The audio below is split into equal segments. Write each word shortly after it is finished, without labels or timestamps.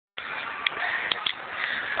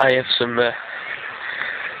I have some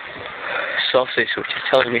sources which are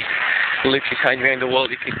telling me Luke is hiding behind the wall.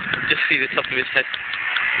 You can just see the top of his head.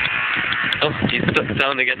 Oh, he's ducked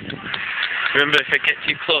down again. Remember, if I get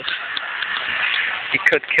too close, he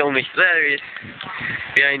could kill me. There he is,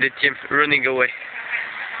 behind the gym, running away.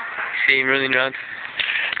 See him running around.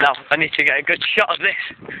 Now, I need to get a good shot of this.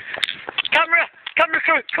 Camera! Camera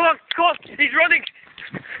crew! Come on! Come on! He's running!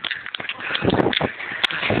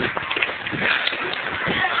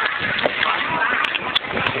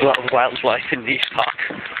 A lot of wildlife in these parks.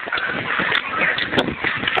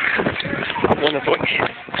 One of which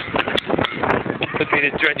could be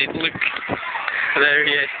the dreaded Luke. There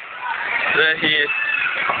he is. There he is.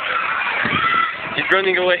 He's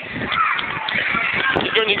running away.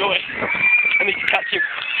 He's running away. I need to catch him.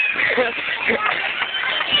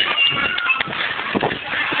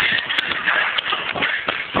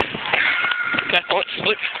 Careful, it's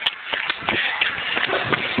slip.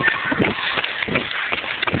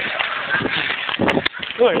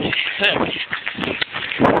 Where is he? There he is.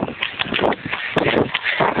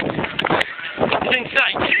 He's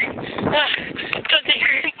inside. No!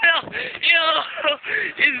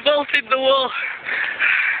 He's bolted the wall.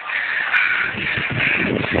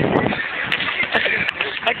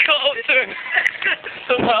 I caught up to him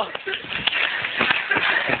somehow.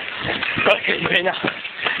 Right, get you here now.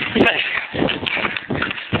 Yes.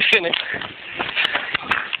 Seen him.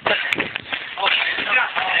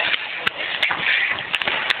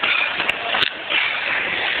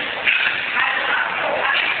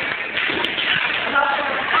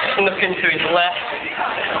 Look into his left.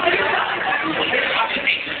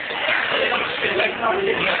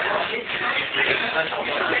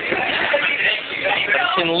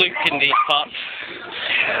 I've seen Luke in these parts.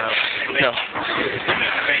 No.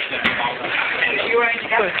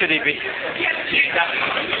 Where could he be?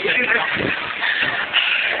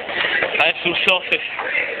 I have some sources.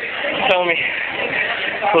 Tell me.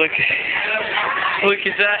 Luke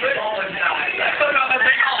is there.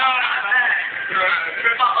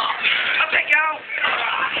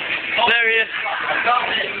 There he is.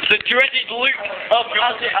 The dreaded Luke of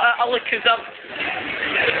Alakazam.